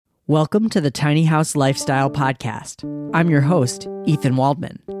Welcome to the Tiny House Lifestyle Podcast. I'm your host, Ethan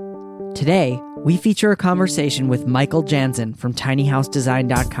Waldman. Today, we feature a conversation with Michael Janzen from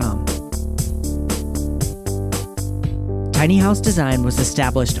tinyhousedesign.com. Tiny House Design was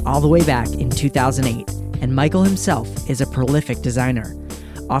established all the way back in 2008, and Michael himself is a prolific designer,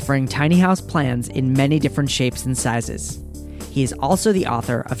 offering tiny house plans in many different shapes and sizes. He is also the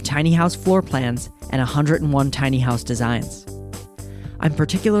author of Tiny House Floor Plans and 101 Tiny House Designs. I'm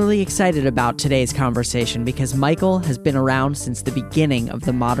particularly excited about today's conversation because Michael has been around since the beginning of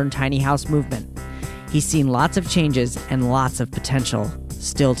the modern tiny house movement. He's seen lots of changes and lots of potential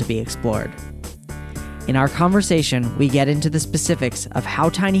still to be explored. In our conversation, we get into the specifics of how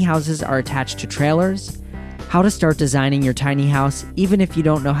tiny houses are attached to trailers, how to start designing your tiny house even if you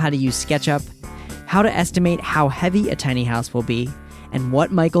don't know how to use SketchUp, how to estimate how heavy a tiny house will be, and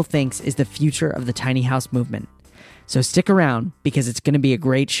what Michael thinks is the future of the tiny house movement. So stick around because it's going to be a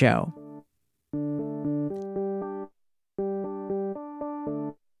great show.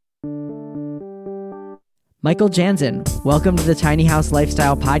 Michael Janzen, welcome to the Tiny House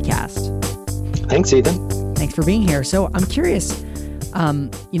Lifestyle Podcast. Thanks, Ethan. Thanks for being here. So I'm curious,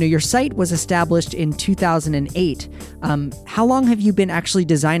 your site was established in 2008. How long have you been actually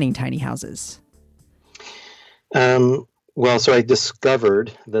designing tiny houses? So I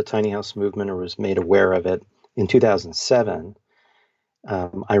discovered the tiny house movement or was made aware of it in 2007.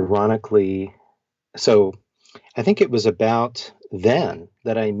 Ironically, so I think it was about then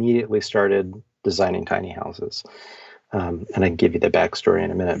that I immediately started designing tiny houses. And I can give you the backstory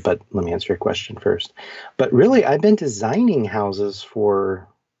in a minute, but let me answer your question first. But really, I've been designing houses for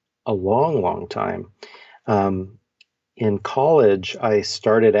a long, long time. In college, I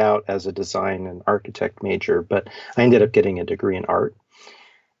started out as a design and architect major, but I ended up getting a degree in art.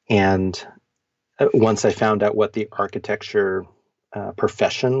 And once I found out what the architecture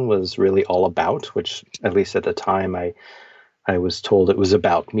profession was really all about, which at least at the time I was told it was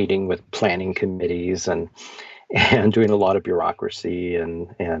about meeting with planning committees and doing a lot of bureaucracy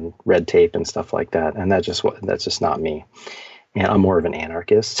and red tape and stuff like that. And that's just not me. And I'm more of an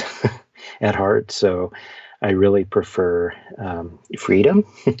anarchist at heart. So I really prefer freedom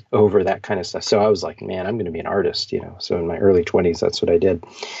over that kind of stuff. So I was like, man, I'm going to be an artist, So in my early 20s, that's what I did.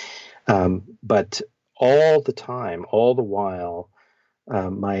 But all the time, all the while,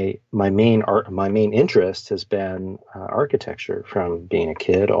 my main interest has been architecture from being a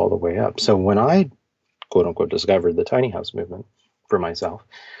kid all the way up. So when I quote unquote discovered the tiny house movement for myself,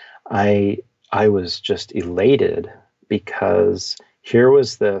 I was just elated because here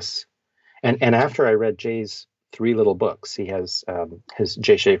was this, and after I read Jay's 3 little books, he has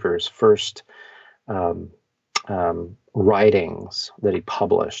Jay Schaefer's first writings that he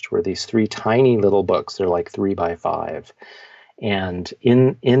published were these 3 tiny little books. They're like 3 by 5. And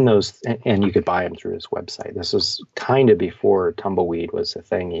in those, and you could buy them through his website. This was kind of before Tumbleweed was a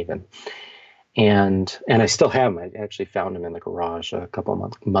thing even. And I still have them. I actually found them in the garage a couple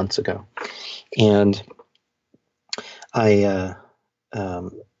of months ago. And I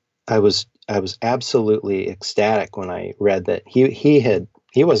was absolutely ecstatic when I read that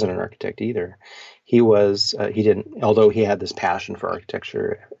he wasn't an architect either. He didn't, although he had this passion for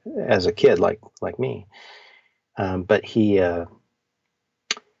architecture as a kid, like me. But he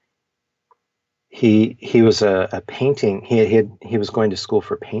was a painting. He was going to school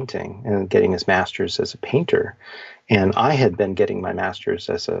for painting and getting his master's as a painter. And I had been getting my master's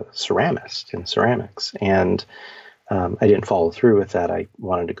as a ceramist in ceramics. And I didn't follow through with that. I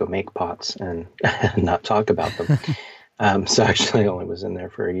wanted to go make pots and not talk about them. So actually I only was in there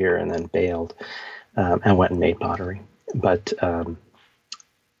for a year and then bailed and went and made pottery. But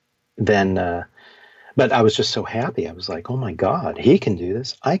but I was just so happy. I was like, oh my God, he can do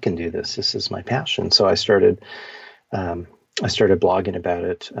this. I can do this. This is my passion. So I started blogging about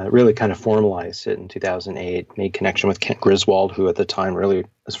it, really kind of formalized it in 2008, made connection with Kent Griswold, who at the time really,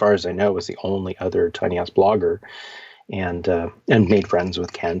 as far as I know, was the only other tiny house blogger, and made friends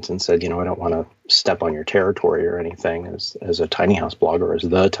with Kent and said, I don't want to step on your territory or anything as a tiny house blogger, as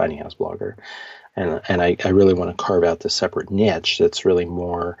the tiny house blogger. And I really want to carve out this separate niche that's really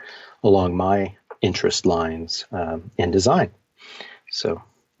more along my interest lines in design. So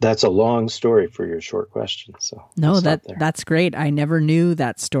that's a long story for your short question. So no, that's great. I never knew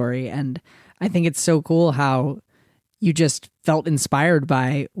that story. And I think it's so cool how you just felt inspired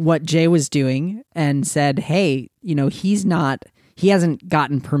by what Jay was doing and said, hey, he hasn't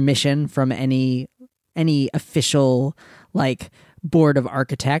gotten permission from any official board of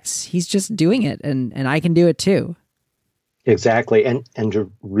architects. He's just doing it and I can do it too. Exactly. And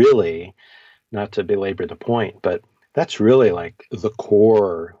really, not to belabor the point, but that's really like the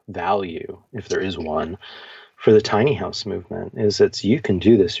core value, if there is one, for the tiny house movement is it's you can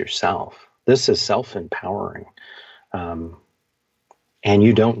do this yourself. This is self-empowering. Um, and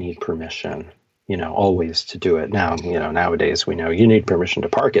you don't need permission, always to do it. Now, nowadays we know you need permission to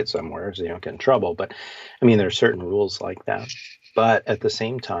park it somewhere so you don't get in trouble. But I mean, there are certain rules like that. But at the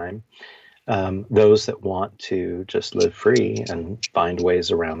same time, those that want to just live free and find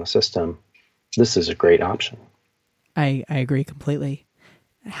ways around the system, this is a great option. I agree completely.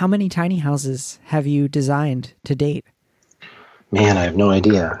 How many tiny houses have you designed to date? Man, I have no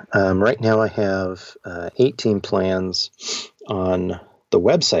idea. Right now I have 18 plans on the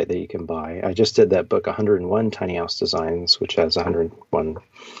website that you can buy. I just did that book, 101 Tiny House Designs, which has 101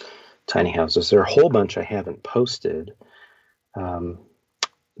 tiny houses. There are a whole bunch I haven't posted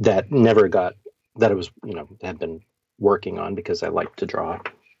that never got, that I was, had been working on because I like to draw,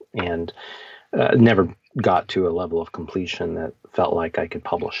 and never got to a level of completion that felt like I could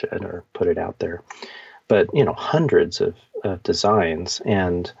publish it or put it out there. But, hundreds of designs.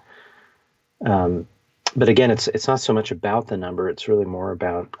 And, but again, it's not so much about the number. It's really more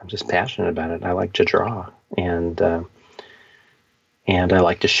about, I'm just passionate about it. I like to draw, and I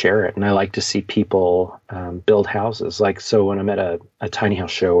like to share it. And I like to see people build houses. Like, so when I'm at a tiny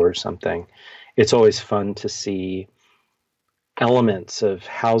house show or something, it's always fun to see elements of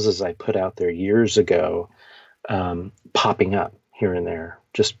houses I put out there years ago popping up here and there.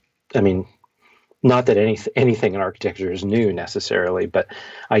 Just, I mean, not that anything in architecture is new necessarily, but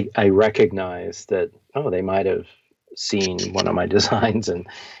I recognize that, they might have seen one of my designs and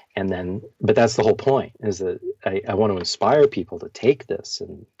then, but that's the whole point, is that I want to inspire people to take this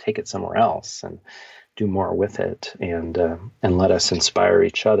and take it somewhere else and do more with it, and let us inspire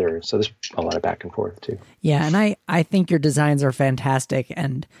each other. So there's a lot of back and forth too. Yeah, and I think your designs are fantastic,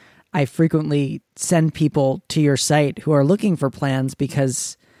 and I frequently send people to your site who are looking for plans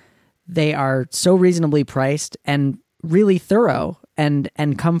because they are so reasonably priced and really thorough,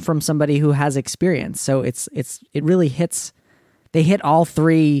 and come from somebody who has experience. So it really hits. They hit all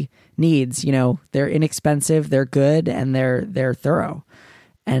three needs. They're inexpensive, they're good, and they're thorough.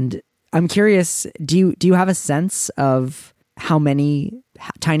 And I'm curious, do you have a sense of how many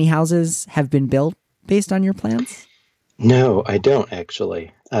tiny houses have been built based on your plans? No, I don't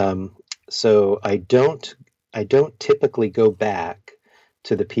actually. So I don't typically go back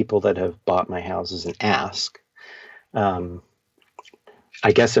to the people that have bought my houses and ask.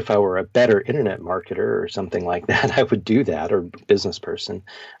 I guess if I were a better internet marketer or something like that, I would do that, or business person,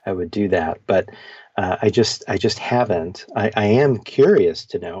 I would do that. But I just haven't. I am curious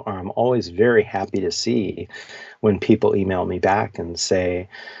to know, or I'm always very happy to see when people email me back and say,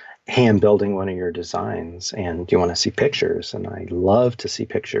 hey, I'm building one of your designs, and do you want to see pictures? And I love to see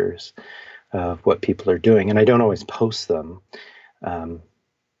pictures of what people are doing. And I don't always post them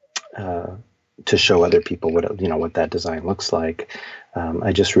to show other people what that design looks like.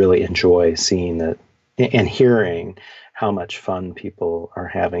 I just really enjoy seeing that and hearing how much fun people are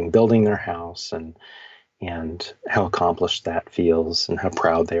having building their house, and how accomplished that feels, and how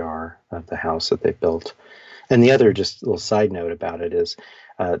proud they are of the house that they built. And the other just little side note about it is,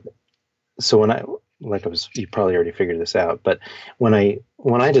 so when you probably already figured this out, but when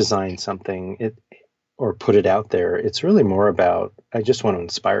I design something, or put it out there, it's really more about, I just want to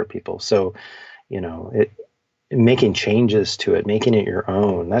inspire people. So, making changes to it, making it your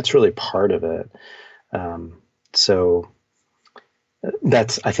own, that's really part of it. So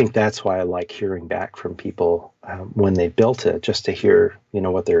I think that's why I like hearing back from people when they built it, just to hear,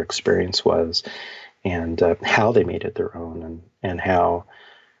 what their experience was, and how they made it their own, and how,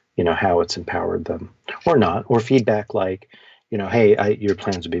 how it's empowered them or not, or feedback like, hey, your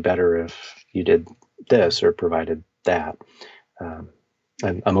plans would be better if you did this or provided that. I'm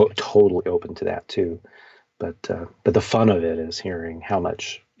totally open to that too. But the fun of it is hearing how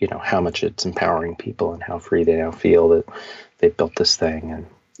much it's empowering people, and how free they now feel that they built this thing,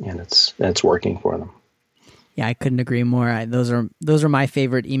 and it's working for them. Yeah, I couldn't agree more. Those are my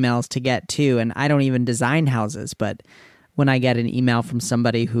favorite emails to get too. And I don't even design houses, but when I get an email from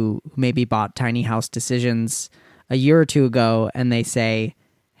somebody who maybe bought Tiny House Decisions a year or two ago, and they say,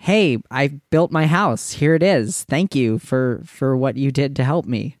 hey, I built my house. Here it is. Thank you for what you did to help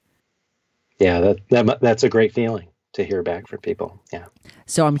me. Yeah, that's a great feeling to hear back from people. Yeah.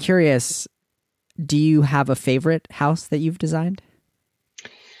 So I'm curious, do you have a favorite house that you've designed?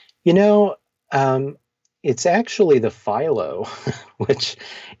 It's actually the Philo, which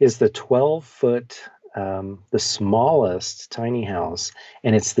is the 12-foot, the smallest tiny house,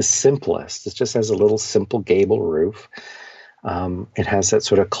 and it's the simplest. It just has a little simple gable roof. It has that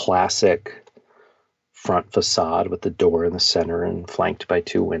sort of classic front facade with the door in the center and flanked by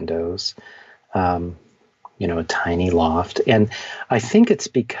two windows. A tiny loft. And I think it's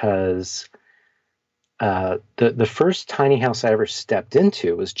because the first tiny house I ever stepped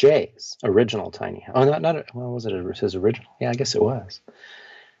into was Jay's original tiny house. Oh, was it his original? Yeah, I guess it was.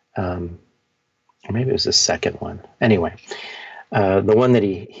 Or maybe it was the second one. Anyway, the one that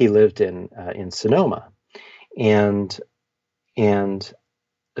he lived in Sonoma. And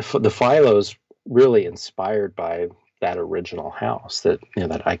the Philo's really inspired by that original house, that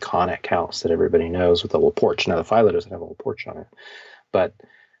iconic house that everybody knows with a little porch. Now the Philo doesn't have a little porch on it, but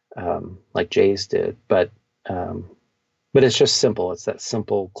like Jay's did. But it's just simple. It's that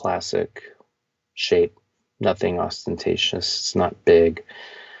simple, classic shape. Nothing ostentatious. It's not big.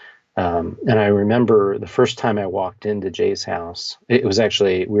 And I remember the first time I walked into Jay's house. It was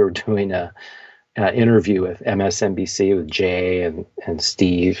actually, we were doing a interview with MSNBC with Jay and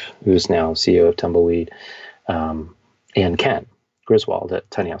Steve, who's now CEO of Tumbleweed. And Ken Griswold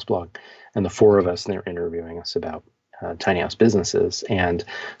at Tiny House Blog, and the four of us, and they were interviewing us about tiny house businesses. And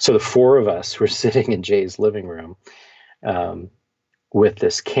so the four of us were sitting in Jay's living room with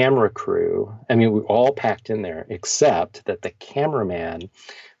this camera crew. I mean, we all packed in there, except that the cameraman,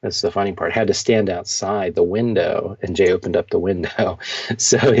 that's the funny part, had to stand outside the window, and Jay opened up the window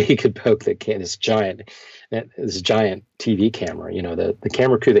so he could poke this giant TV camera. The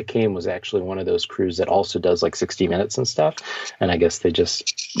camera crew that came was actually one of those crews that also does like 60 Minutes and stuff. And I guess they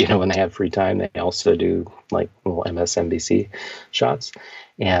just, when they have free time, they also do like little MSNBC shots.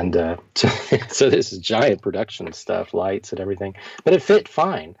 And so this is giant production stuff, lights and everything, but it fit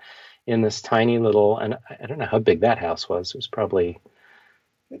fine in this tiny little, and I don't know how big that house was. It was probably,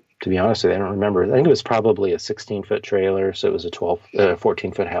 to be honest with you, I don't remember. I think it was probably a 16-foot trailer. So it was a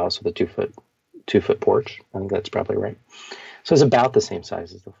 14-foot house with a two-foot porch. I think that's probably right. So it's about the same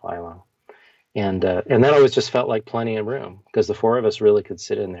size as the Philo. And that always just felt like plenty of room, because the four of us really could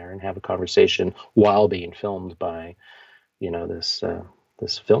sit in there and have a conversation while being filmed by,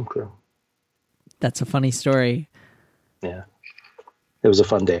 this film crew. That's a funny story. Yeah. It was a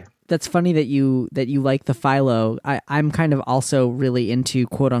fun day. That's funny that you like the Philo. I'm kind of also really into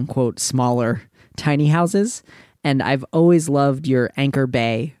quote unquote smaller tiny houses, and I've always loved your Anchor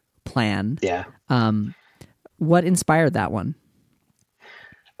Bay plan. Yeah. What inspired that one?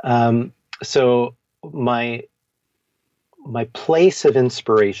 So my place of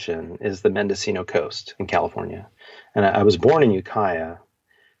inspiration is the Mendocino Coast in California, and I was born in Ukiah.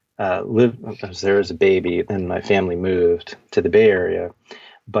 I was there as a baby. Then my family moved to the Bay Area.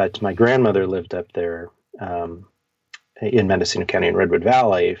 But my grandmother lived up there in Mendocino County in Redwood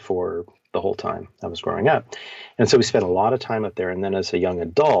Valley for the whole time I was growing up. And so we spent a lot of time up there. And then as a young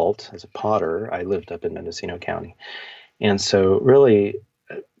adult, as a potter, I lived up in Mendocino County. And so really,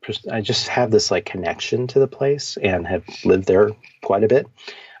 I just have this like connection to the place and have lived there quite a bit.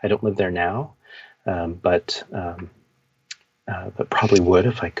 I don't live there now, but probably would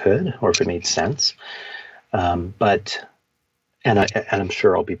if I could, or if it made sense. And I'm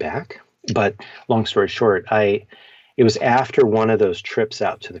sure I'll be back. But long story short, it was after one of those trips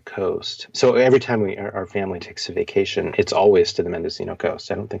out to the coast. So every time our family takes a vacation, it's always to the Mendocino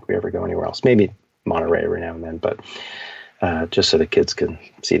Coast. I don't think we ever go anywhere else. Maybe Monterey every now and then, but just so the kids can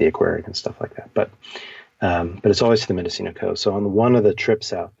see the aquarium and stuff like that. But it's always to the Mendocino Coast. So on one of the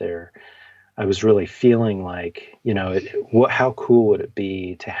trips out there, I was really feeling like, how cool would it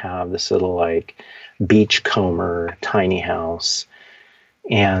be to have this little like beachcomber tiny house,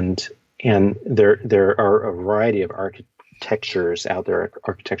 and there are a variety of architectures out there,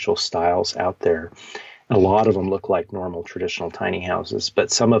 architectural styles out there. A lot of them look like normal traditional tiny houses,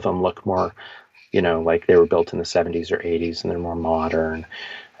 but some of them look more, like they were built in the 70s or 80s, and they're more modern,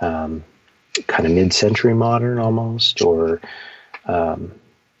 kind of mid-century modern almost, or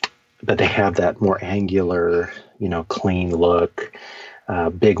but they have that more angular, clean look,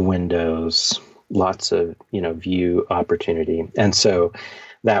 big windows, lots of, view opportunity. And so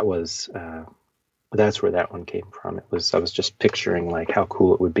that's where that one came from. I was just picturing like how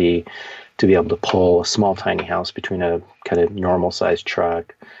cool it would be to be able to pull a small tiny house between a kind of normal sized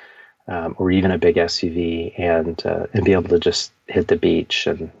truck, or even a big SUV, and be able to just hit the beach,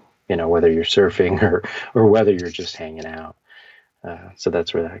 and, whether you're surfing or whether you're just hanging out. So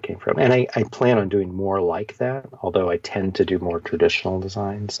that's where that came from. And I plan on doing more like that, although I tend to do more traditional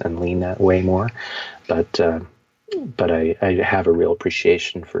designs and lean that way more. But I have a real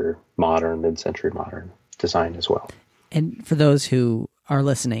appreciation for modern, mid-century modern design as well. And for those who are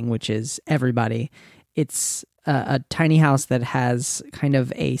listening, which is everybody, it's a tiny house that has kind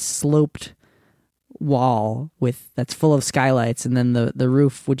of a sloped wall that's full of skylights, and then the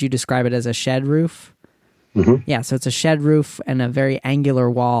roof, would you describe it as a shed roof? Hmm. Yeah, so it's a shed roof and a very angular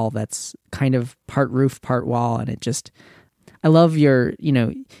wall that's kind of part roof, part wall. And I love you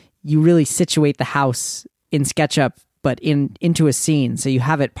really situate the house in SketchUp, but into a scene. So you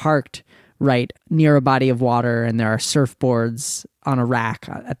have it parked right near a body of water, and there are surfboards on a rack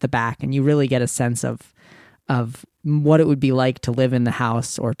at the back, and you really get a sense of what it would be like to live in the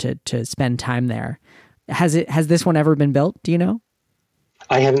house or to spend time there. Has this one ever been built? Do you know?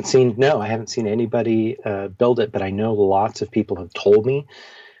 I haven't seen anybody build it, but I know lots of people have told me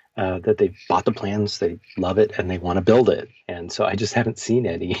that they've bought the plans, they love it, and they want to build it. And so I just haven't seen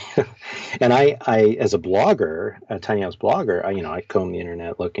any. And I, as a blogger, a tiny house blogger, I comb the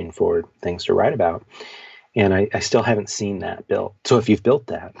internet looking for things to write about, and I still haven't seen that built. So if you've built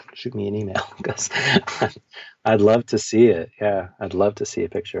that, shoot me an email because I'd love to see it. Yeah, I'd love to see a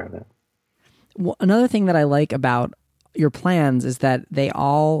picture of it. Well, another thing that I like about your plans is that they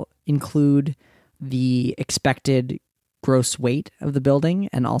all include the expected gross weight of the building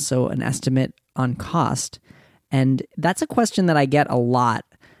and also an estimate on cost. And that's a question that I get a lot.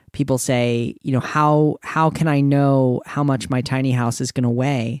 People say, how can I know how much my tiny house is going to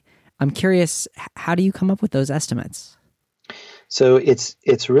weigh? I'm curious, how do you come up with those estimates? So it's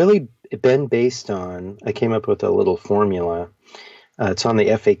really been based on, I came up with a little formula. It's on the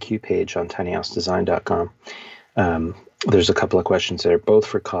FAQ page on tinyhousedesign.com. There's a couple of questions there, both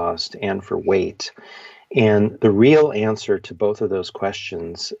for cost and for weight. And the real answer to both of those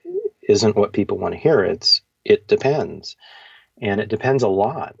questions isn't what people want to hear. It depends. And it depends a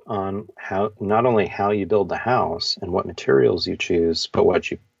lot on not only how you build the house and what materials you choose, but what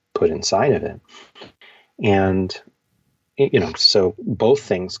you put inside of it. And, so both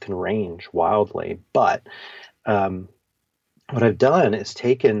things can range wildly. But what I've done is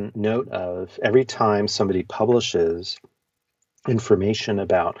taken note of every time somebody publishes information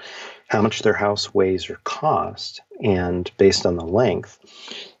about how much their house weighs or costs, and based on the length,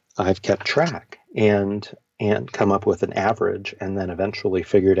 I've kept track and come up with an average, and then eventually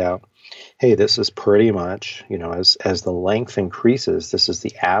figured out, hey, this is pretty much, as the length increases, this is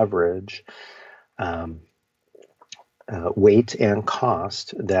the average weight and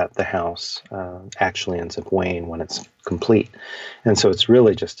cost that the house actually ends up weighing when it's complete. And so it's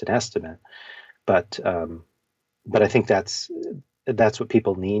really just an estimate. But I think that's what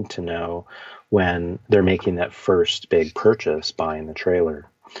people need to know when they're making that first big purchase, buying the trailer,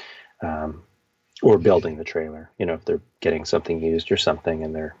 or building the trailer. If they're getting something used or something,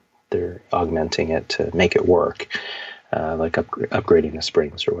 and they're augmenting it to make it work, like upgrading the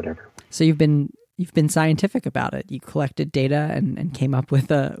springs or whatever. So you've been scientific about it. You collected data and came up with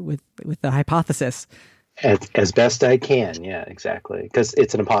a hypothesis. As best I can, yeah, exactly. Because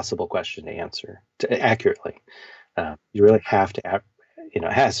it's an impossible question to answer accurately. You really have to, it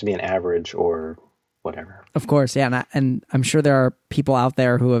has to be an average or whatever. Of course, yeah, and I'm sure there are people out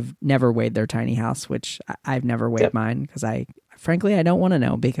there who have never weighed their tiny house, which I've never weighed mine because frankly, I don't want to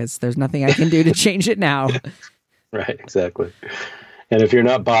know because there's nothing I can do to change it now. Right, exactly. And if you're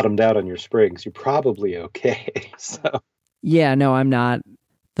not bottomed out on your springs, you're probably okay. So. Yeah, no, I'm not.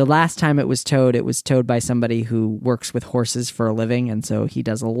 The last time it was towed by somebody who works with horses for a living, and so he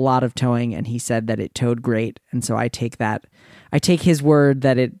does a lot of towing, and he said that it towed great, and so I take his word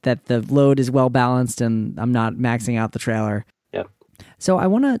that the load is well balanced and I'm not maxing out the trailer. Yep. So I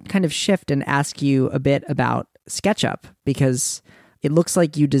want to kind of shift and ask you a bit about SketchUp, because it looks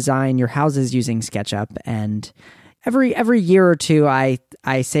like you design your houses using SketchUp, and every year or two I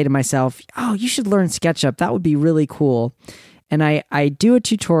say to myself, oh, you should learn SketchUp. That would be really cool. And I do a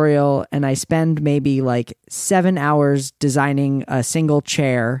tutorial, and I spend maybe like 7 hours designing a single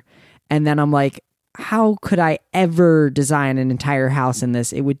chair. And then I'm like, how could I ever design an entire house in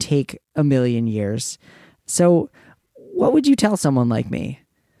this? It would take a million years. So what would you tell someone like me?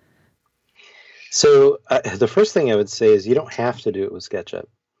 So the first thing I would say is you don't have to do it with SketchUp.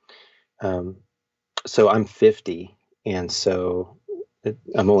 So I'm 50, and so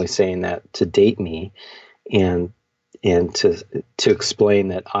I'm only saying that to date me, and to explain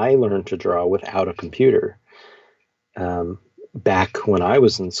that I learned to draw without a computer. Back when I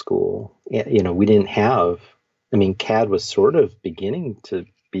was in school, we didn't have, CAD was sort of beginning to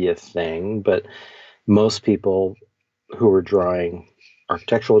be a thing, but most people who were drawing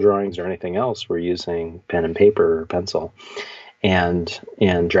architectural drawings or anything else were using pen and paper or pencil and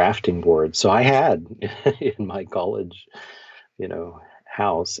drafting boards. So I had in my college,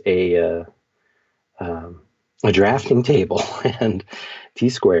 house a drafting table and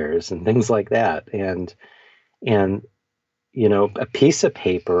T-squares and things like that. And a piece of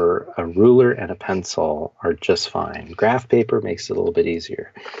paper, a ruler, and a pencil are just fine. Graph paper makes it a little bit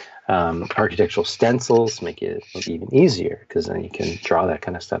easier. Architectural stencils make it even easier because then you can draw that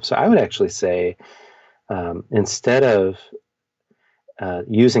kind of stuff. So I would actually say instead of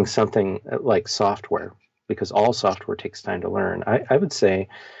using something like software, because all software takes time to learn, I would say,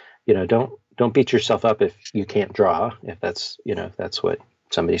 don't beat yourself up if you can't draw, if that's what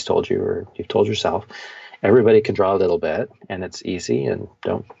somebody's told you or you've told yourself. Everybody can draw a little bit, and it's easy, and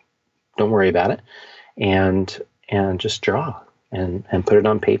don't worry about it, and just draw and put it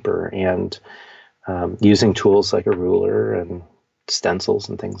on paper, and using tools like a ruler and stencils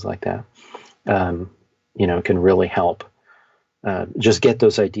and things like that, can really help. Just get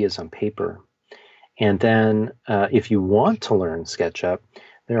those ideas on paper. And then if you want to learn SketchUp,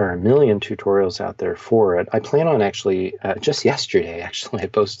 there are a million tutorials out there for it. I plan on actually, just yesterday, I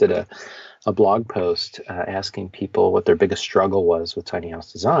posted a blog post asking people what their biggest struggle was with tiny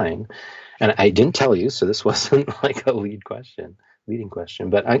house design. And I didn't tell you, so this wasn't like a leading question.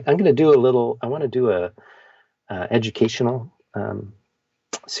 But I'm going to do I want to do a educational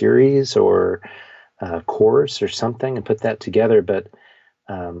series or course or something and put that together. But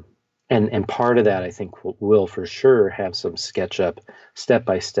and part of that, I think, will for sure have some SketchUp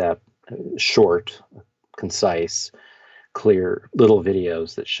step-by-step, short, concise, clear little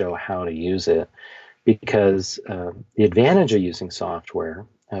videos that show how to use it. Because the advantage of using software,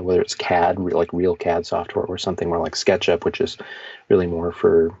 whether it's CAD, like real CAD software, or something more like SketchUp, which is really more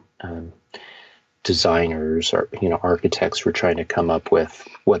for designers or architects who are trying to come up with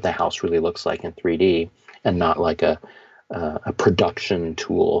what the house really looks like in 3D, and not like a production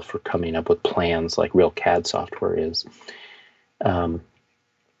tool for coming up with plans like real CAD software is.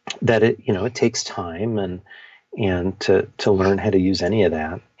 That it takes time and to learn how to use any of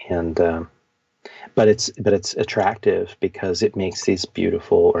that, and but it's attractive because it makes these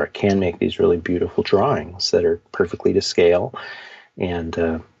beautiful, or it can make these really beautiful drawings that are perfectly to scale, and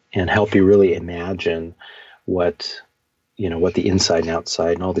help you really imagine what the inside and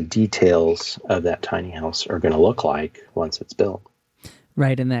outside and all the details of that tiny house are going to look like once it's built.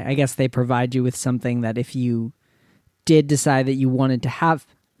 Right, and I guess they provide you with something that if you did decide that you wanted to have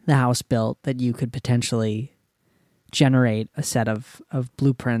the house built, that you could potentially generate a set of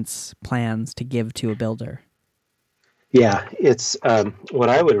blueprints, plans to give to a builder. Yeah, it's what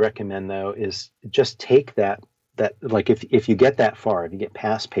I would recommend though is just take that like if you get that far, if you get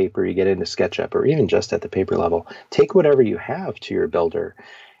past paper, you get into SketchUp, or even just at the paper level, take whatever you have to your builder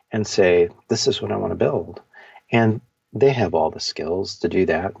and say, this is what I want to build. And they have all the skills to do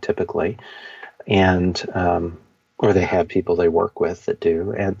that typically. And or they have people they work with that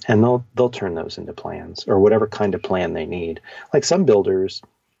do, and they'll turn those into plans or whatever kind of plan they need. Like some builders,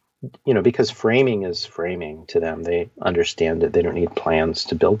 because framing is framing to them, they understand that they don't need plans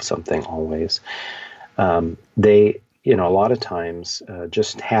to build something always. They, a lot of times,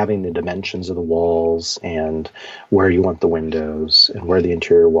 just having the dimensions of the walls and where you want the windows and where the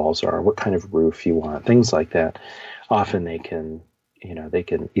interior walls are, what kind of roof you want, things like that. Often they can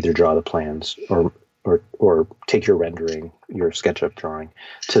either draw the plans or take your rendering, your SketchUp drawing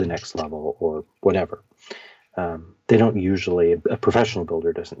to the next level or whatever. They don't usually, a professional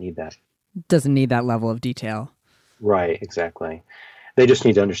builder doesn't need that. Doesn't need that level of detail. Right, exactly. They just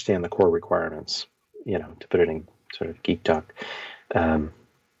need to understand the core requirements, to put it in sort of geek talk,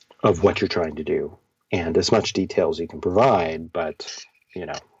 of what you're trying to do. And as much detail as you can provide, but,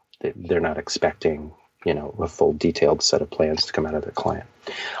 they're not expecting, a full detailed set of plans to come out of their client.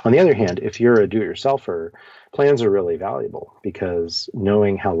 On the other hand, if you're a do-it-yourselfer, plans are really valuable because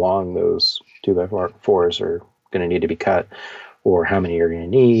knowing how long those 2x4s are going to need to be cut, or how many you're going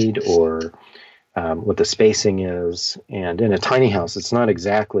to need, or what the spacing is. And in a tiny house, it's not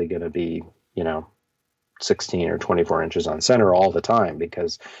exactly going to be, 16 or 24 inches on center all the time,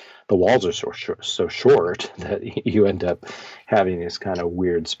 because the walls are so short that you end up having these kind of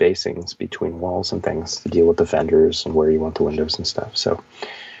weird spacings between walls and things to deal with the fenders and where you want the windows and stuff. So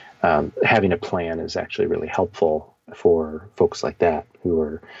having a plan is actually really helpful for folks like that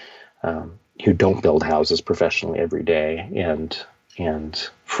who don't build houses professionally every day and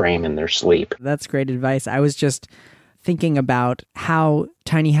frame in their sleep. That's great advice. I was just thinking about how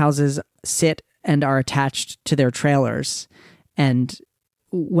tiny houses sit and are attached to their trailers. And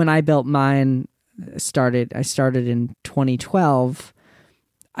when I built mine, I started in 2012,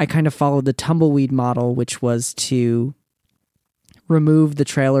 I kind of followed the tumbleweed model, which was to remove the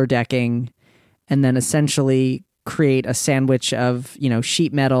trailer decking and then essentially create a sandwich of,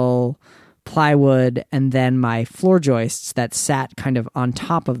 sheet metal, plywood, and then my floor joists that sat kind of on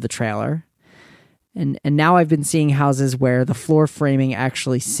top of the trailer. And now I've been seeing houses where the floor framing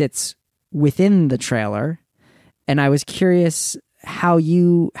actually sits within the trailer. And I was curious how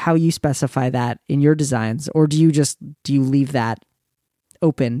you specify that in your designs, or do you leave that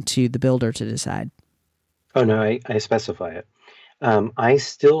open to the builder to decide? Oh no, I specify it. I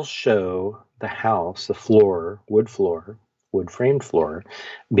still show the house, the floor, wood framed floor,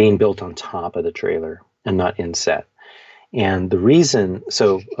 being built on top of the trailer and not inset. And the reason,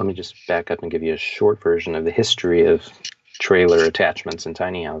 so let me just back up and give you a short version of the history of trailer attachments in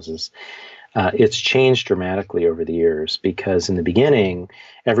tiny houses. It's changed dramatically over the years because in the beginning,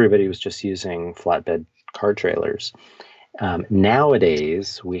 everybody was just using flatbed car trailers.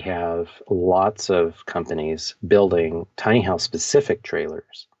 Nowadays, we have lots of companies building tiny house specific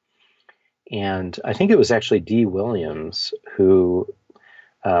trailers. And I think it was actually Dee Williams who,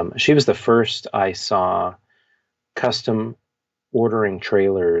 she was the first I saw custom ordering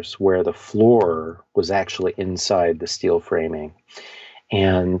trailers where the floor was actually inside the steel framing.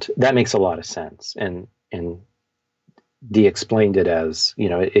 And that makes a lot of sense. And Dee explained it as,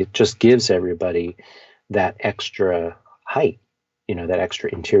 it just gives everybody that extra height, that extra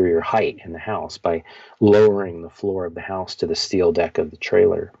interior height in the house by lowering the floor of the house to the steel deck of the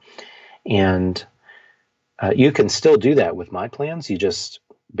trailer. And you can still do that with my plans. You just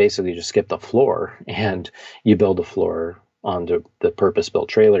basically just skip the floor and you build a floor onto the purpose-built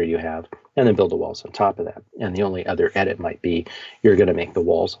trailer you have, and then build the walls on top of that. And the only other edit might be you're going to make the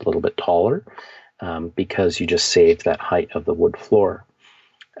walls a little bit taller because you just saved that height of the wood floor.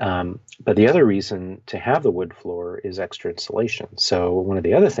 But the other reason to have the wood floor is extra insulation. So one of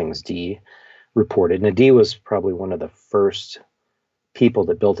the other things Dee reported, and Dee was probably one of the first people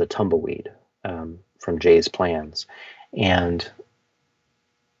that built a tumbleweed from Jay's plans. And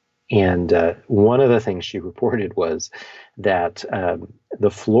one of the things she reported was that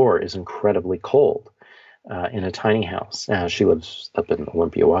the floor is incredibly cold in a tiny house. She lives up in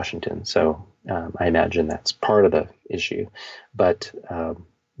Olympia, Washington, so I imagine that's part of the issue. But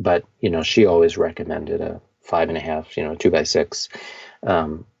she always recommended a 5.5,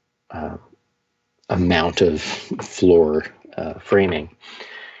 2x6 amount of floor framing.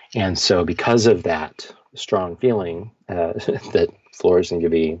 And so because of that strong feeling that floors need to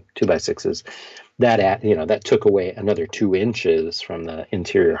be 2x6s, that took away another 2 inches from the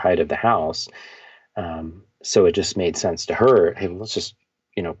interior height of the house. So it just made sense to her. Hey, let's just,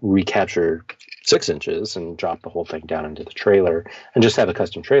 recapture 6 inches and drop the whole thing down into the trailer and just have a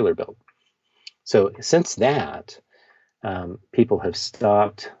custom trailer built. So since that, people have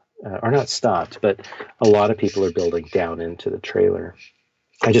stopped, or not stopped, but a lot of people are building down into the trailer.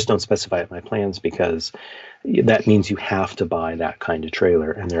 I just don't specify it in my plans because that means you have to buy that kind of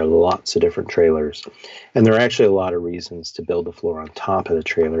trailer, and there are lots of different trailers. And there are actually a lot of reasons to build the floor on top of the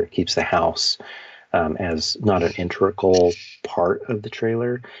trailer. It keeps the house as not an integral part of the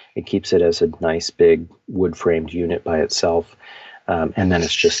trailer. It keeps it as a nice big wood-framed unit by itself, and then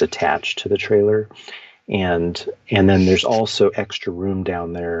it's just attached to the trailer. And then there's also extra room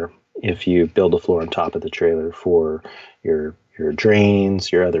down there if you build a floor on top of the trailer for your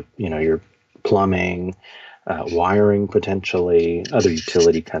drains, your other, your plumbing, wiring potentially, other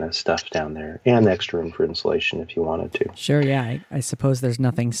utility kind of stuff down there, and extra room for insulation if you wanted to. Sure, yeah. I suppose there's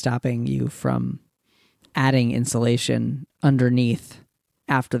nothing stopping you from adding insulation underneath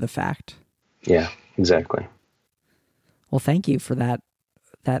after the fact. Yeah, exactly. Well, thank you for that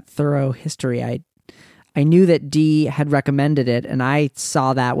thorough history. I knew that Dee had recommended it, and I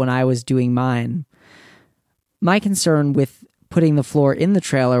saw that when I was doing mine. My concern with putting the floor in the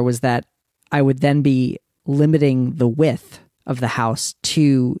trailer was that I would then be limiting the width of the house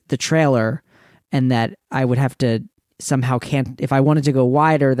to the trailer, and that I would have to somehow if I wanted to go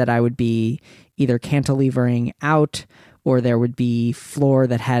wider, that I would be either cantilevering out, or there would be floor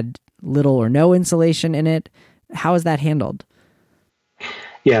that had little or no insulation in it. How is that handled?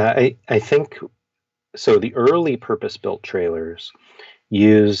 Yeah, I think so. The early purpose-built trailers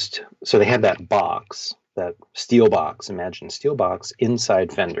so they had that box, that steel box, imagine steel box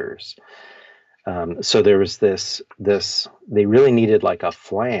inside fenders. So there was this, they really needed like a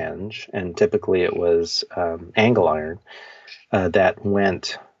flange, and typically it was angle iron that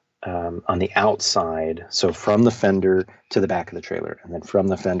went on the outside. So from the fender to the back of the trailer, and then from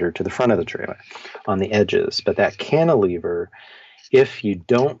the fender to the front of the trailer on the edges. But that cantilever, if you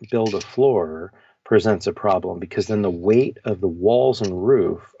don't build a floor, presents a problem, because then the weight of the walls and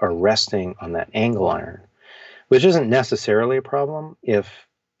roof are resting on that angle iron, which isn't necessarily a problem if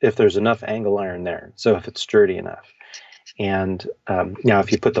there's enough angle iron there. So if it's sturdy enough. And now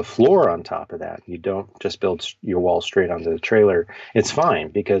if you put the floor on top of that, you don't just build your wall straight onto the trailer, it's fine,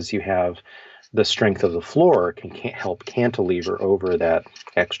 because you have the strength of the floor can help cantilever over that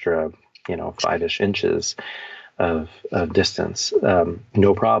extra, 5-ish inches. of distance,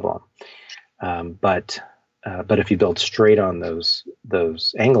 no problem. But if you build straight on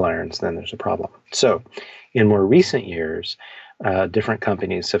those angle irons, then there's a problem. So in more recent years, different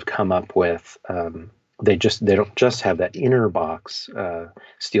companies have come up with they don't just have that inner box,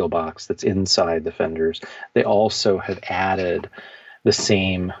 steel box that's inside the fenders. They also have added the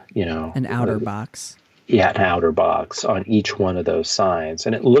same, an outer box. Yeah, an outer box on each one of those sides,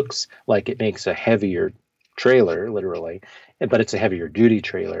 and it looks like it makes a heavier trailer, literally, but it's a heavier duty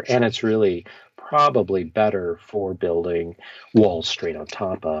trailer, and it's really probably better for building walls straight on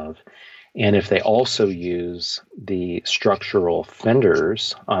top of. And if they also use the structural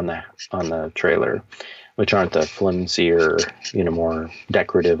fenders on the trailer, which aren't the flimsier, more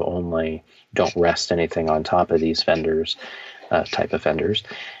decorative only, don't rest anything on top of these fenders, type of fenders,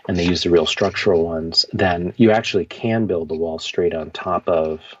 and they use the real structural ones, then you actually can build the wall straight on top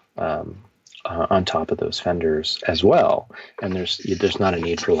of those fenders as well. And there's not a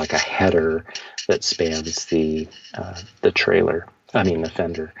need for like a header that spans the trailer. I mean the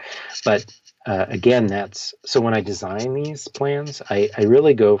fender. But again, so when I design these plans, I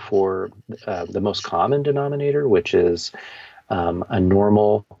really go for the most common denominator, which is a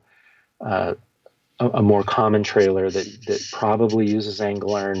normal, a more common trailer that probably uses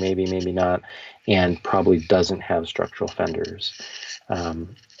angle iron, maybe not, and probably doesn't have structural fenders.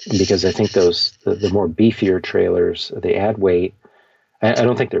 Because I think the more beefier trailers, they add weight. I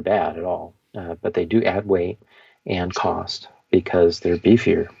don't think they're bad at all, but they do add weight and cost because they're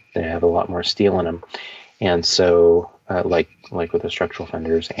beefier. They have a lot more steel in them. And so, like with the structural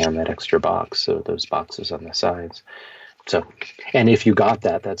fenders and that extra box, so those boxes on the sides. So, and if you got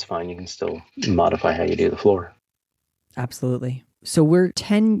that, that's fine. You can still modify how you do the floor. Absolutely. So we're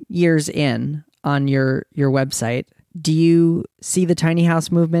 10 years in on your website. Do you see the tiny house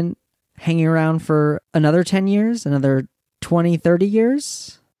movement hanging around for another 10 years, another 20, 30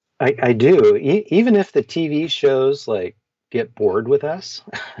 years? I do. Even if the TV shows get bored with us.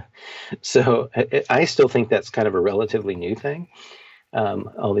 So I still think that's kind of a relatively new thing.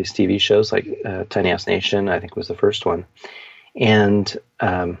 All these TV shows like Tiny House Nation, I think was the first one. And,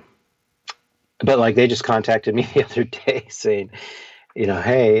 but they just contacted me the other day saying,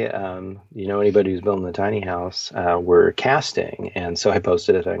 hey, anybody who's building a tiny house, we're casting. And so I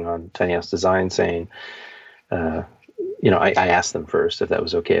posted a thing on Tiny House Design saying, I asked them first if that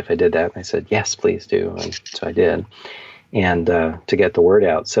was okay if I did that. And they said, yes, please do. And so I did. And to get the word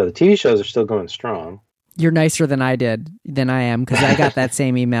out. So the TV shows are still going strong. You're nicer than I am, because I got that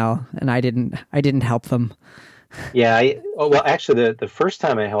same email and I didn't help them. Yeah. Well, actually, the first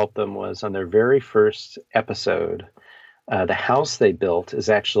time I helped them was on their very first episode. The house they built is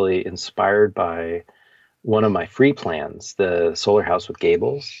actually inspired by one of my free plans, the solar house with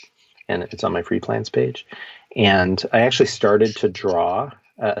gables, and it's on my free plans page. And I actually started to draw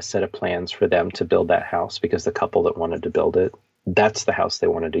a set of plans for them to build that house because the couple that wanted to build it, that's the house they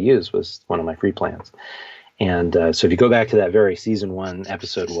wanted to use, was one of my free plans. And so if you go back to that very season 1,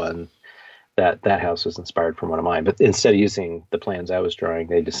 episode 1, that house was inspired from one of mine. But instead of using the plans I was drawing,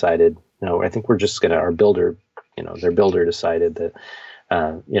 they decided, no, I think we're just going to, our builder, their builder decided that,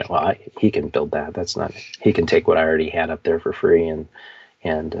 he can build that. He can take what I already had up there for free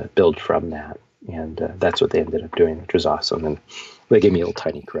and build from that. And that's what they ended up doing, which was awesome. And they gave me a little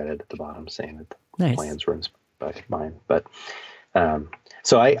tiny credit at the bottom saying that the plans were inspired by mine. But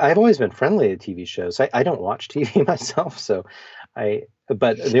so I've always been friendly to TV shows. I don't watch TV myself,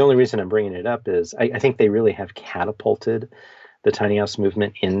 but the only reason I'm bringing it up is I think they really have catapulted the tiny house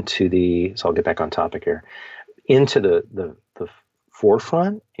movement into so I'll get back on topic here, into the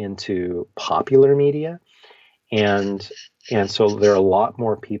forefront, into popular media. And so there are a lot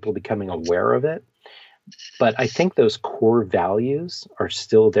more people becoming aware of it. But I think those core values are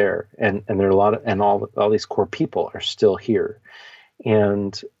still there, and there are a lot of, and all these core people are still here,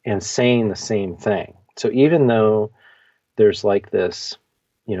 and saying the same thing. So even though there's this,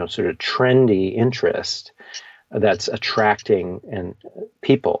 sort of trendy interest that's attracting and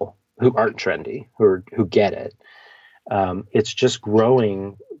people who aren't trendy, who get it, it's just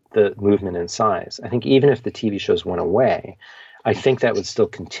growing the movement in size. I think even if the TV shows went away, I think that would still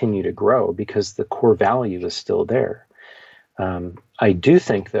continue to grow because the core value is still there. I do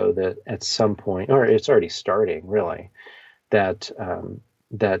think, though, that at some point, or it's already starting, really, that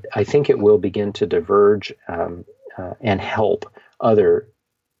I think it will begin to diverge and help other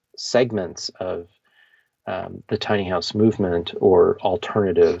segments of the tiny house movement or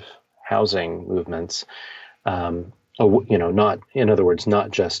alternative housing movements. Not, in other words,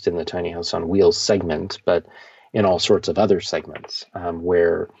 not just in the tiny house on wheels segment, but in all sorts of other segments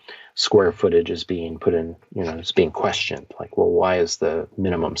where square footage is being put in, it's being questioned. Like, well, why is the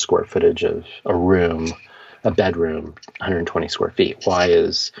minimum square footage of a bedroom, 120 square feet? Why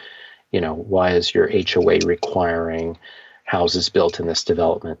is your HOA requiring houses built in this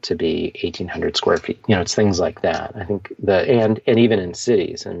development to be 1,800 square feet? It's things like that. I think and even in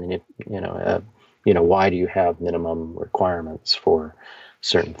cities, I mean, why do you have minimum requirements for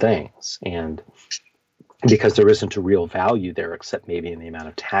certain things? And because there isn't a real value there, except maybe in the amount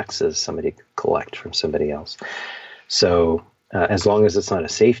of taxes somebody could collect from somebody else. So as long as it's not a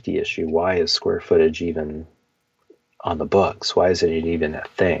safety issue, why is square footage even on the books? Why is it even a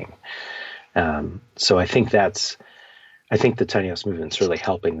thing? So I think the tiny house movement's really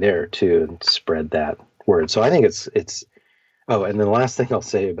helping there too, and spread that word. So I think it's. Oh, and then the last thing I'll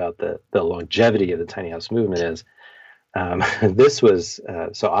say about the longevity of the tiny house movement is, this was,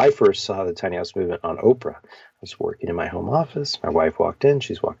 so I first saw the tiny house movement on Oprah. I was working in my home office. My wife walked in.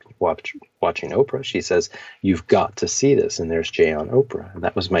 She's watching Oprah. She says, "You've got to see this." And there's Jay on Oprah. And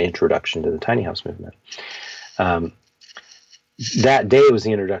that was my introduction to the tiny house movement. That day was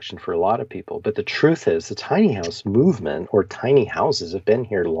the introduction for a lot of people. But the truth is, the tiny house movement, or tiny houses, have been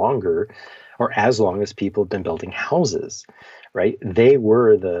here longer, or as long as people have been building houses, right?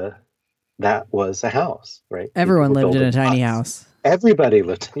 That was a house, right? Everyone lived in a tiny house. Everybody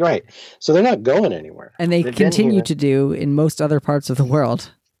lived, right. So they're not going anywhere. And they continue to do in most other parts of the world.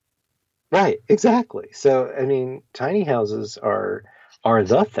 Right, exactly. So, I mean, tiny houses are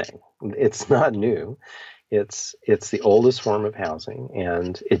the thing. It's not new. It's the oldest form of housing,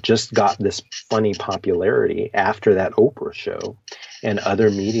 and it just got this funny popularity after that Oprah show, and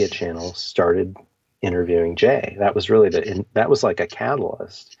other media channels started interviewing Jay. That was really that was like a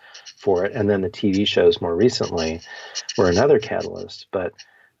catalyst for it. And then the TV shows more recently were another catalyst. But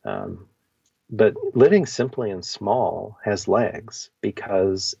living simply and small has legs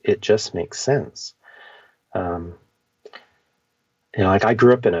because it just makes sense. Like I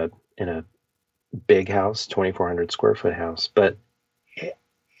grew up in a big house, 2,400 square foot house. But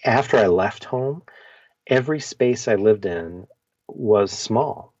after I left home, every space I lived in was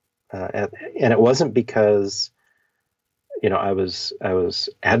small. And it wasn't because, I was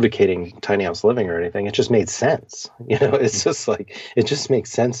advocating tiny house living or anything. It just made sense. It's just like, it just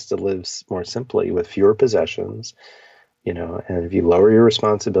makes sense to live more simply with fewer possessions, and if you lower your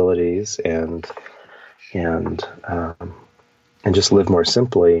responsibilities and just live more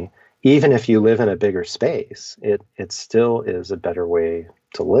simply, even if you live in a bigger space, it still is a better way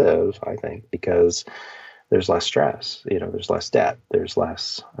to live, I think, because there's less stress, there's less debt, there's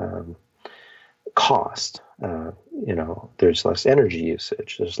less cost, there's less energy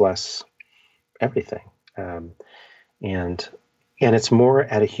usage, there's less everything. And it's more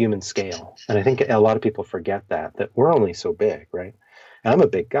at a human scale. And I think a lot of people forget that we're only so big, right? And I'm a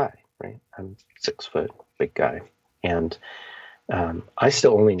big guy, right? I'm 6 foot, big guy. And I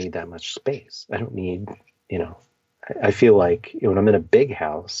still only need that much space. I don't need, I feel like when I'm in a big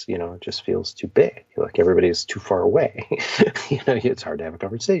house, it just feels too big. I feel like everybody's too far away. It's hard to have a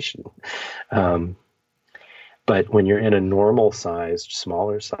conversation. But when you're in a normal sized,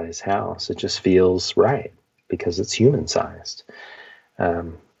 smaller size house, it just feels right because it's human sized.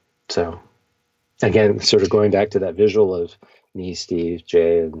 So again, sort of going back to that visual of me, Steve,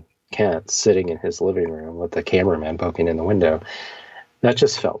 Jay, and Kent sitting in his living room with the cameraman poking in the window, that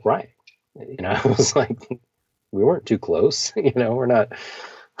just felt right. It was like, we weren't too close, we're not,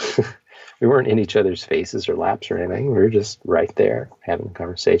 we weren't in each other's faces or laps or anything. We were just right there having a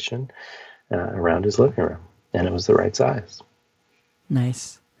conversation around his living room, and it was the right size.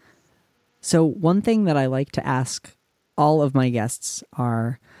 Nice. So one thing that I like to ask all of my guests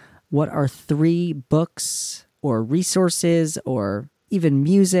are, what are 3 books or resources or even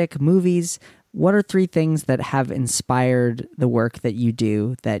music, movies? What are 3 things that have inspired the work that you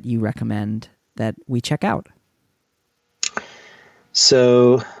do that you recommend that we check out?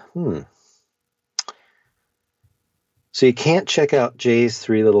 So you can't check out Jay's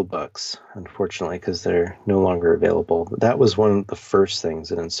 3 little books, unfortunately, because they're no longer available. But that was one of the first things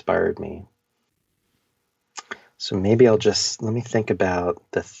that inspired me. So maybe let me think about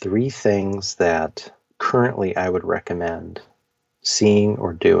the 3 things that currently I would recommend seeing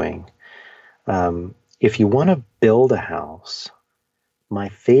or doing. If you want to build a house, my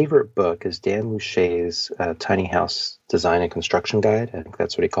favorite book is Dan Louche's Tiny House Design and Construction Guide. I think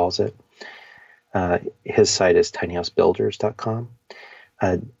that's what he calls it. His site is tinyhousebuilders.com.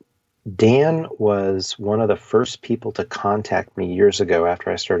 Dan was one of the first people to contact me years ago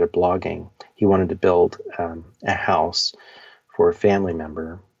after I started blogging. He wanted to build a house for a family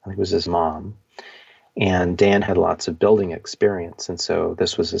member. I think it was his mom. And Dan had lots of building experience, and so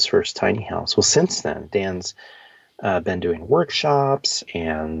this was his first tiny house. Well, since then, Dan's been doing workshops he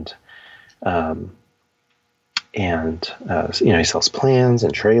sells plans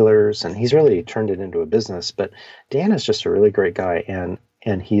and trailers, and he's really turned it into a business. But Dan is just a really great guy, and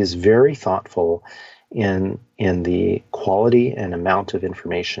he is very thoughtful in the quality and amount of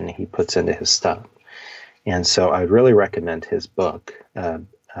information he puts into his stuff. And so I'd really recommend his book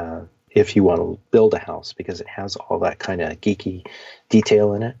if you want to build a house, because it has all that kind of geeky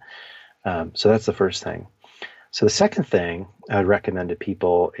detail in it. So that's the first thing. So the second thing I'd recommend to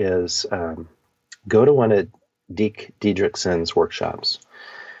people is go to one of Deke Diedrichson's workshops.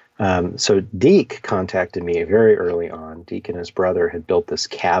 So Deke contacted me very early on. Deke and his brother had built this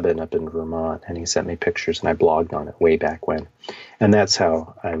cabin up in Vermont, and he sent me pictures, and I blogged on it way back when. And that's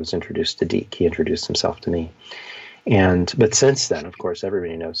how I was introduced to Deke. He introduced himself to me. But since then, of course,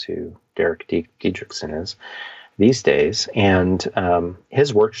 everybody knows who Derek Diedrichson is these days. And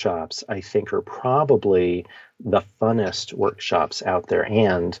his workshops, I think, are probably the funnest workshops out there.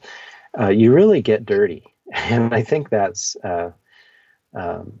 And you really get dirty. And I think that's,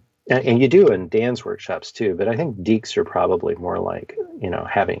 and you do in Dan's workshops too, but I think Deke's are probably more like,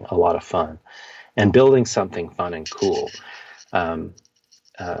 having a lot of fun and building something fun and cool.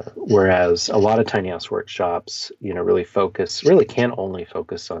 Whereas a lot of tiny house workshops, really can only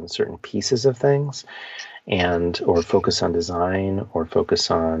focus on certain pieces of things or focus on design or focus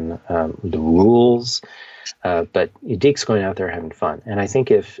on the rules. But Deke's going out there having fun. And I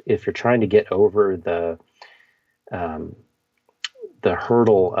think if you're trying to get over the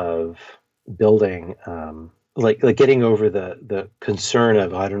hurdle of building, like getting over the concern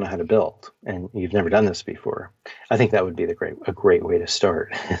of, I don't know how to build, and you've never done this before, I think that would be a great way to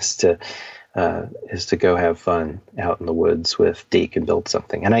start is to go have fun out in the woods with Deke and build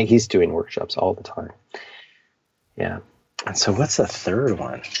something. And he's doing workshops all the time. Yeah. And so what's the third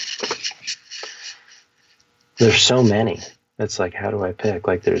one? There's so many. It's like, how do I pick?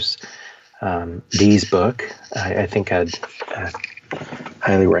 Like there's Dee's book. I think I'd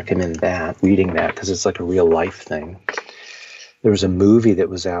highly recommend reading that, because it's like a real life thing. There was a movie that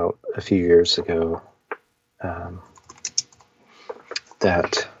was out a few years ago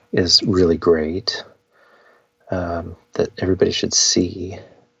that is really great, that everybody should see.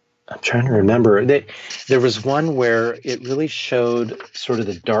 I'm trying to remember. There was one where it really showed sort of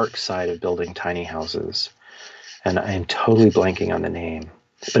the dark side of building tiny houses, and I am totally blanking on the name.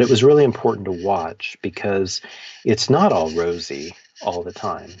 But it was really important to watch, because it's not all rosy all the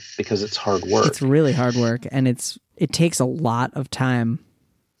time, because it's hard work. It's really hard work, and it takes a lot of time.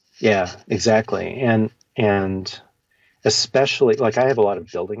 Yeah, exactly. And especially, like, I have a lot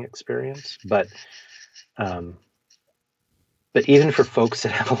of building experience, but even for folks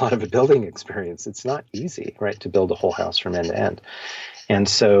that have a lot of building experience, it's not easy, right, to build a whole house from end to end. And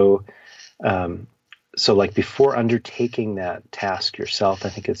so like before undertaking that task yourself, I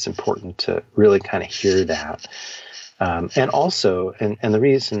think it's important to really kind of hear that. And also, and the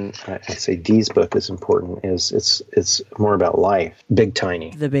reason I say Dee's book is important is it's more about life. Big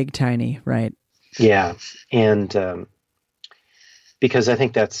Tiny. The Big Tiny, right. Yeah. And because I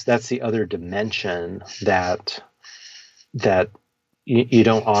think that's the other dimension that you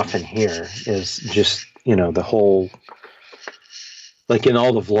don't often hear, is just, the whole, like in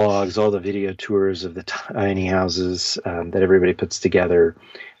all the vlogs, all the video tours of the tiny houses that everybody puts together.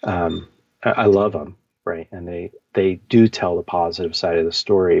 I love them, right? And they do tell the positive side of the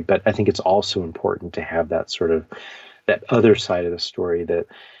story, but I think it's also important to have that sort of, that other side of the story, that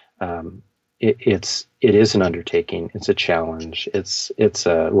it is an undertaking. It's a challenge. It's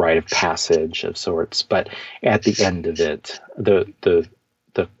a rite of passage of sorts. But at the end of it, the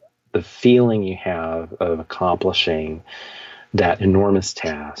feeling you have of accomplishing that enormous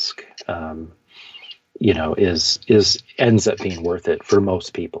task, ends up being worth it for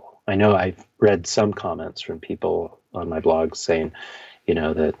most people. I know I've read some comments from people on my blog saying,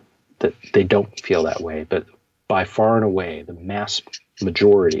 that they don't feel that way, but by far and away, the mass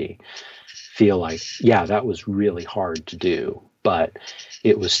majority feel like, yeah, that was really hard to do, but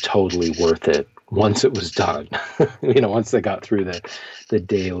it was totally worth it once it was done. Once they got through the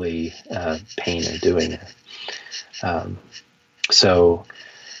daily pain of doing it. So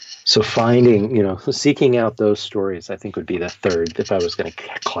finding, seeking out those stories, I think would be the third. If I was going to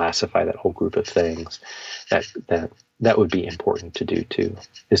classify that whole group of things, that would be important to do too,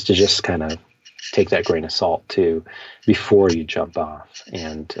 is to just kind of take that grain of salt too before you jump off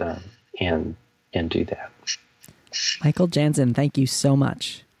and do that. Michael Janzen, thank you so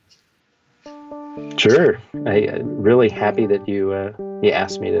much. Sure. I'm really happy that you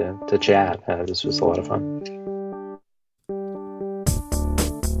asked me to chat. This was a lot of fun.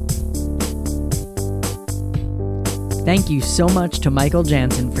 Thank you so much to Michael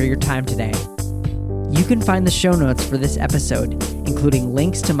Jansen for your time today. You can find the show notes for this episode, including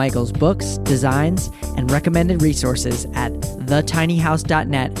links to Michael's books, designs, and recommended resources at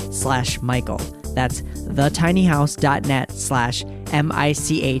thetinyhouse.net/Michael. That's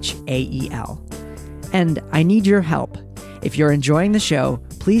thetinyhouse.net/MICHAEL. And I need your help. If you're enjoying the show,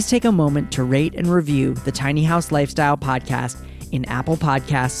 please take a moment to rate and review the Tiny House Lifestyle podcast in Apple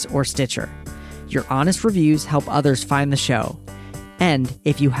Podcasts or Stitcher. Your honest reviews help others find the show. And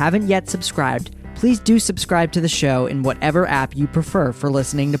if you haven't yet subscribed, please do subscribe to the show in whatever app you prefer for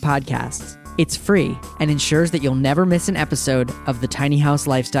listening to podcasts. It's free and ensures that you'll never miss an episode of the Tiny House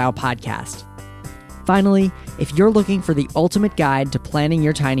Lifestyle podcast. Finally, if you're looking for the ultimate guide to planning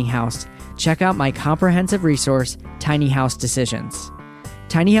your tiny house, check out my comprehensive resource, Tiny House Decisions.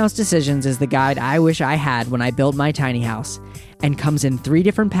 Tiny House Decisions is the guide I wish I had when I built my tiny house, and comes in 3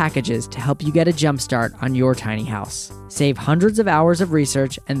 different packages to help you get a jumpstart on your tiny house. Save hundreds of hours of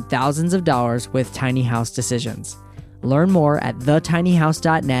research and thousands of dollars with Tiny House Decisions. Learn more at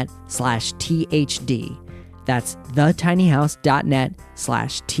thetinyhouse.net/THD. That's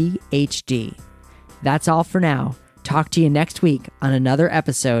thetinyhouse.net/THD. That's all for now. Talk to you next week on another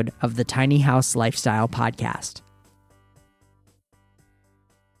episode of the Tiny House Lifestyle Podcast.